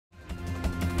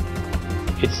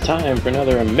It's time for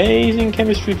another amazing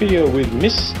chemistry video with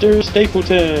Mr.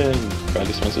 Stapleton.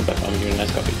 Proudly sponsored by Farming You a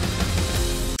Nice Coffee.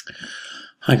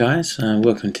 Hi guys,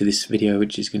 welcome to this video,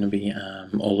 which is going to be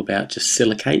all about just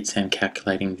silicates and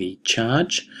calculating the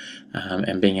charge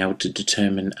and being able to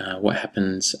determine what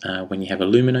happens when you have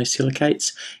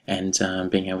aluminosilicates and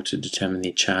being able to determine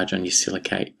the charge on your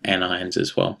silicate anions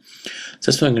as well.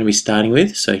 So that's what I'm going to be starting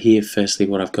with. So here firstly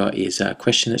what I've got is a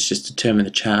question that's just determine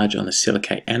the charge on the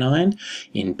silicate anion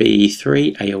in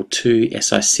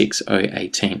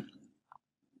Be3Al2Si6O18.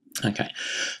 Okay,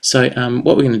 so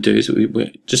what we're going to do is we're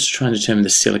just trying to determine the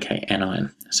silicate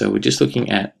anion. So we're just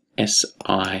looking at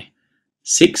Si6O18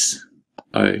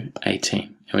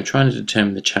 and we're trying to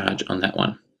determine the charge on that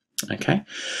one. Okay,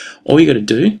 all you got to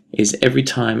do is every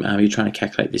time you're trying to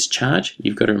calculate this charge,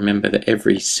 you've got to remember that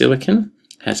every silicon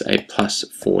has a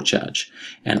 +4 charge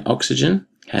and oxygen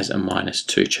has a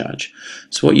 -2 charge.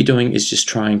 So what you're doing is just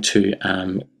trying to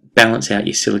balance out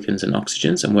your silicons and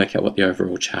oxygens and work out what the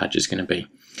overall charge is going to be.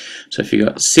 So if you've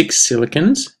got 6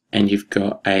 silicons and you've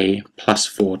got a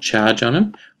 +4 charge on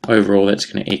them, overall that's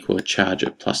going to equal a charge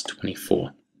of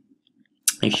 +24.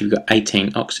 If you've got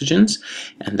 18 oxygens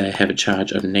and they have a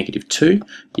charge of -2,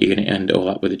 you're going to end all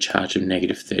up with a charge of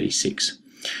 -36.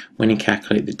 When you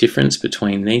calculate the difference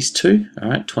between these two,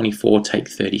 alright, 24 take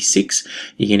 36,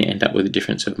 you're going to end up with a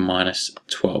difference of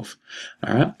 -12.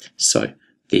 Alright, so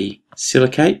the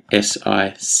silicate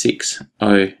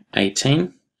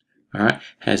Si6O18 alright,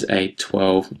 has a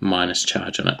 12 minus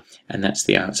charge on it, and that's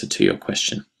the answer to your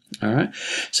question. Alright,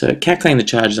 so calculating the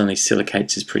charges on these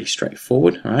silicates is pretty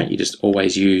straightforward. Alright, you just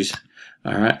always use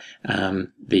alright,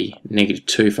 the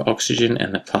 -2 for oxygen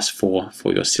and the +4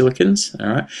 for your silicons,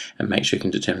 alright, and make sure you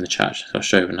can determine the charge. So I'll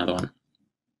show you another one.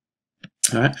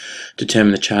 Alright,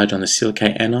 determine the charge on the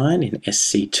silicate anion in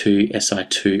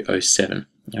Sc2Si2O7.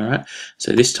 Alright,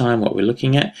 so this time what we're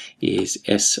looking at is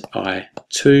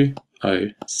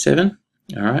Si2O7.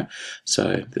 Alright,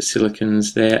 so the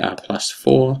silicons there are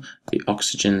 +4, the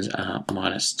oxygens are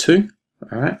 -2.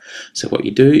 Alright, so what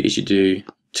you do is you do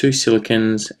 2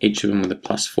 silicons, each of them with a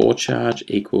 +4 charge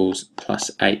equals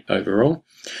 +8 overall.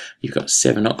 You've got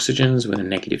 7 oxygens with a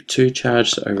 -2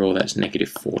 charge, so overall that's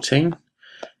 -14.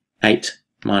 8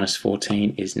 minus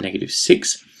 14 is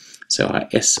 -6. So our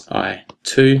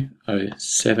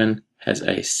Si2O7 has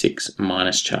a 6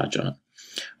 minus charge on it.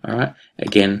 Alright,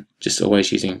 again, just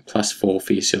always using +4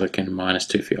 for your silicon,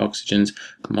 -2 for your oxygens,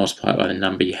 multiply it by the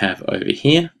number you have over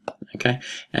here, okay,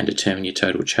 and determine your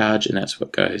total charge, and that's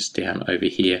what goes down over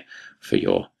here for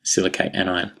your silicate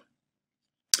anion.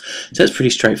 So that's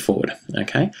pretty straightforward,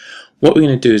 okay. What we're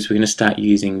going to do is we're going to start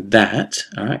using that,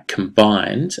 alright,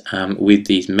 combined with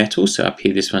these metals. So up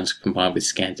here, this one's combined with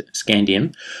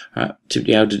scandium, right, to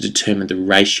be able to determine the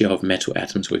ratio of metal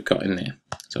atoms we've got in there.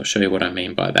 So I'll show you what I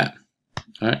mean by that.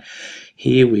 Alright,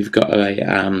 here we've got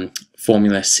a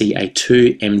formula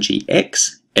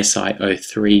Ca2MgX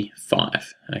SiO3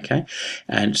 5, okay,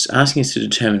 and it's asking us to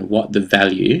determine what the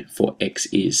value for X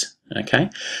is, okay.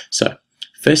 So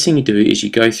first thing you do is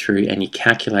you go through and you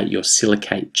calculate your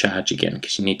silicate charge again,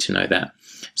 because you need to know that.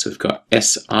 So we've got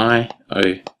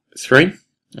SiO3,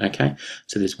 okay,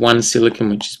 so there's 1 silicon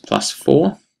which is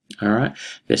 +4, alright,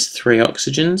 there's 3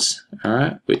 oxygens,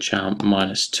 alright, which are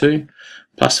 -2,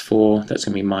 +4, that's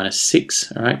going to be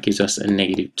 -6, alright, gives us a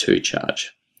 -2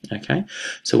 charge. Okay,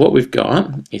 so what we've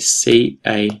got is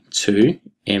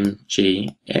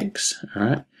Ca2MgX,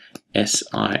 alright,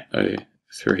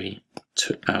 SiO3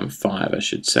 5, I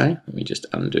should say. Let me just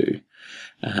undo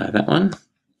that one.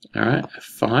 Alright,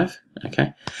 5.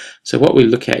 Okay, so what we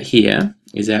look at here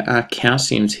is that our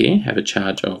calciums here have a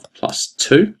charge of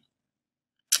 +2.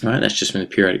 Right, that's just from the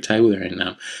periodic table. They're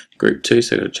in group 2,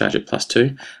 so we've got a charge of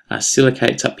 +2. Our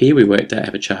silicates up here, we worked out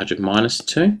have a charge of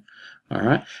 -2.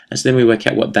 Alright, and so then we work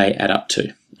out what they add up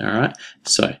to. Alright,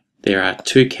 so there are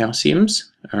 2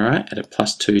 calciums, alright, at a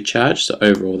 +2 charge, so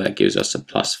overall that gives us a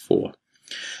 +4.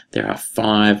 There are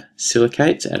 5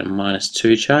 silicates at a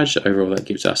 -2 charge, so overall that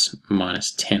gives us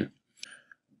 -10.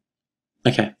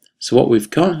 Okay, so what we've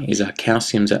got is our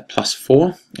calciums at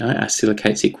 +4, right? Our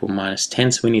silicates equal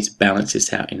 -10, so we need to balance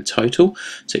this out in total.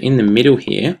 So in the middle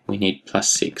here, we need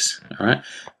 +6, alright?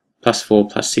 +4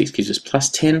 + 6 gives us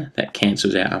 +10, that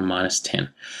cancels out our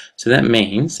 -10. So that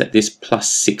means that this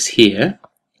 +6 here,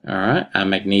 alright, our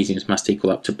magnesiums must equal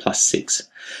up to +6.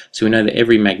 So we know that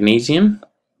every magnesium,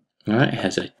 alright,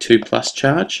 has a 2+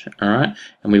 charge, alright,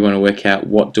 and we want to work out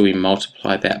what do we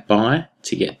multiply that by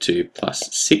to get to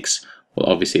 +6. Well,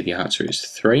 obviously the answer is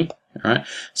 3, alright,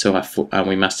 so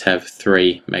we must have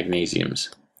 3 magnesiums,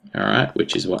 alright,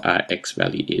 which is what our X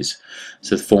value is.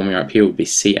 So the formula up here would be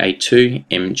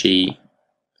Ca2MgX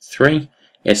 3,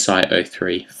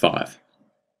 SiO3 5.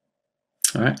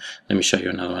 All right, let me show you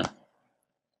another one.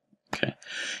 Okay,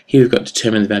 here we've got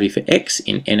determine the value for X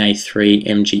in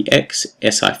Na3MgX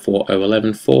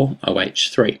Si4O11 4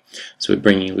 OH3. So we're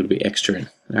bringing a little bit extra in.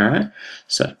 All right,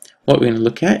 so what we're going to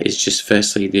look at is just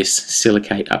firstly this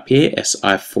silicate up here,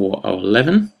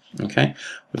 Si4O11. Okay,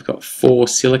 we've got 4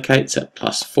 silicates at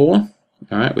 +4.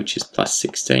 All right, which is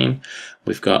 +16.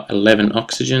 We've got 11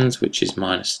 oxygens, which is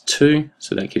 -2,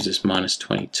 so that gives us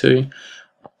 -22.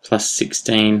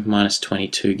 +16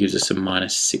 -22 gives us a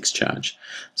 -6 charge.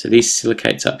 So these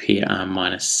silicates up here are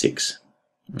 -6.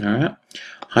 All right.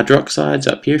 Hydroxides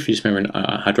up here, if you just remember,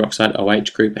 an hydroxide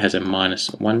OH group has a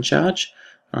 -1 charge.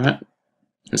 All right,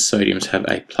 and sodiums have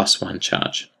a +1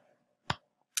 charge.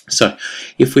 So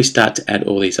if we start to add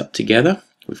all these up together,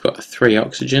 we've got 3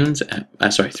 oxygens at,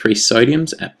 3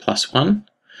 sodiums at +1.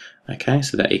 Okay,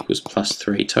 so that equals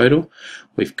 +3 total.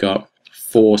 We've got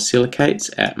 4 silicates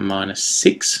at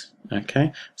 -6.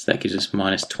 Okay, so that gives us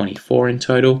 -24 in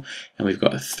total, and we've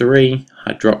got 3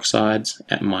 hydroxides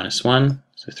at -1.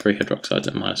 So 3 hydroxides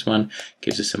at -1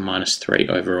 gives us a -3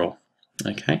 overall.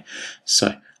 Okay,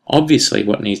 so obviously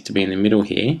what needs to be in the middle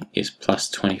here is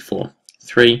 +24.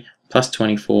 3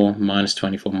 +24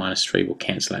 -24 -3 will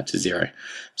cancel out to 0.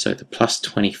 So the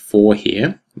 +24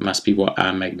 here must be what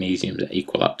our magnesiums are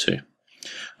equal up to.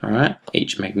 Alright,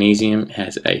 each magnesium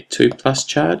has a 2+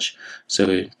 charge,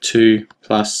 so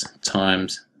 2+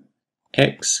 times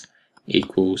X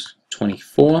equals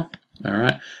 24.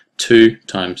 Alright, 2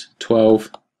 times 12,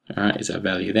 alright, is our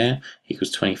value there, equals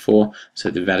 24.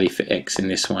 So the value for X in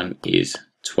this one is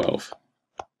 12.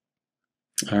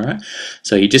 Alright,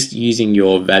 so you're just using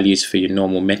your values for your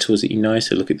normal metals that you know.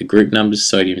 So look at the group numbers.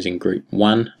 Sodium's in group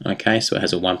 1, okay, so it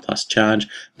has a 1+ charge.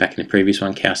 Back in the previous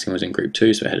one, calcium was in group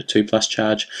 2, so it had a 2+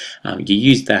 charge. You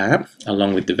use that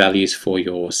along with the values for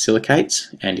your silicates,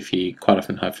 and if you quite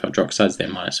often have hydroxides, they're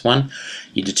 -1.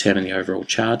 You determine the overall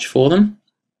charge for them.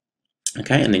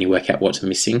 Okay, and then you work out what's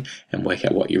missing and work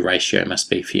out what your ratio must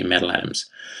be for your metal atoms.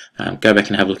 Go back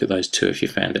and have a look at those two if you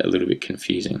found it a little bit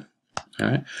confusing.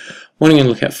 Alright, what I'm going to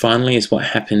look at finally is what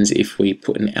happens if we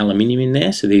put an aluminium in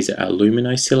there. So these are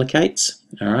aluminosilicates.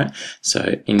 Alright,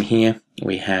 so in here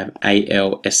we have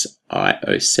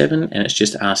AlSiO7, and it's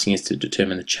just asking us to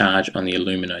determine the charge on the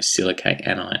aluminosilicate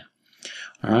anion.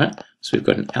 Alright, so we've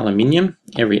got an aluminium.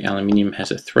 Every aluminium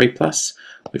has a 3+.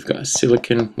 We've got a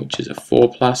silicon, which is a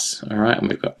 4+. Alright, and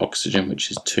we've got oxygen,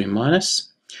 which is 2-.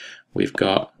 We've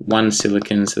got 1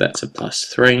 silicon, so that's a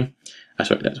 +3.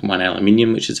 Sorry, that's 1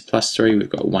 aluminium, which is a +3. We've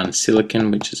got 1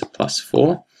 silicon, which is a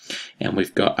 +4. And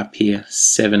we've got up here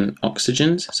 7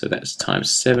 oxygens, so that's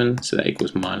times 7, so that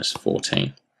equals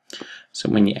 -14. So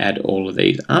when you add all of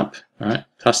these up, right,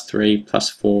 +3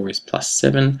 +4 is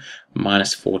 +7,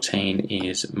 -14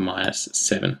 is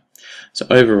 -7. So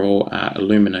overall, our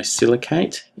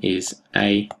aluminosilicate is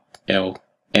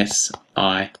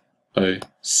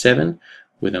AlSiO7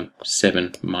 with a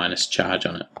 7- charge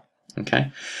on it.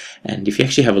 Okay, and if you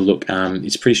actually have a look,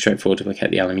 it's pretty straightforward to work out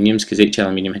the aluminiums because each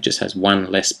aluminium just has 1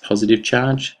 less positive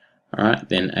charge, all right,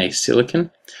 than a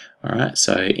silicon. All right,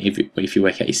 so if you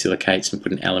work out your silicates and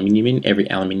put an aluminium in, every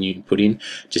aluminium you put in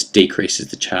just decreases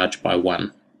the charge by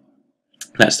 1.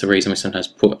 That's the reason we sometimes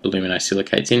put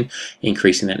aluminosilicates in.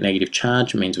 Increasing that negative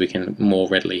charge means we can more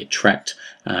readily attract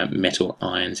metal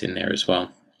ions in there as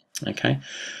well. Okay,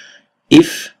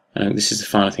 if this is the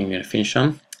final thing I'm going to finish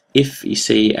on. If you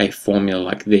see a formula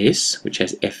like this, which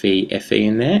has Fe, Fe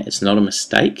in there, it's not a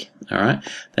mistake, all right?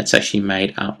 That's actually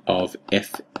made up of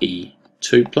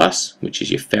Fe2+, which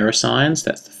is your ferrous ions.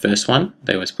 That's the first one.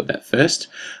 They always put that first,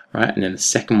 right? And then the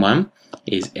second one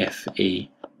is Fe3+.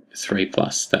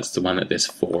 That's the one that there's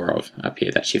 4 of up here.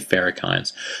 That's your ferric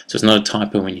ions. So it's not a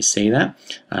typo when you see that.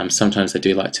 Sometimes they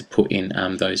do like to put in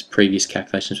those previous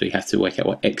calculations where you have to work out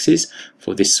what X is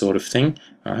for this sort of thing.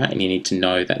 All right, and you need to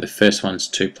know that the first one's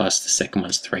 2+, the second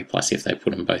one's 3+ if they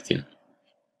put them both in.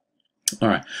 All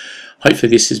right, hopefully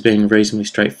this has been reasonably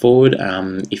straightforward.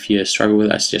 If you struggle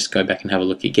with us, just go back and have a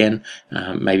look again.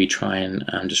 Maybe try and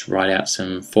just write out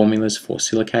some formulas for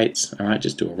silicates. All right,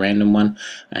 just do a random one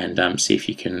and see if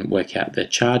you can work out the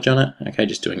charge on it. Okay,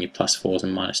 just doing your +4s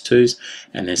and -2s,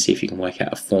 and then see if you can work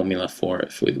out a formula for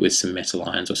it with some metal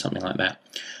ions or something like that.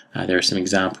 There are some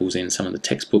examples in some of the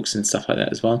textbooks and stuff like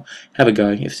that as well. Have a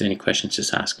go. If there's any questions,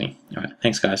 just ask me. All right,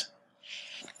 thanks guys.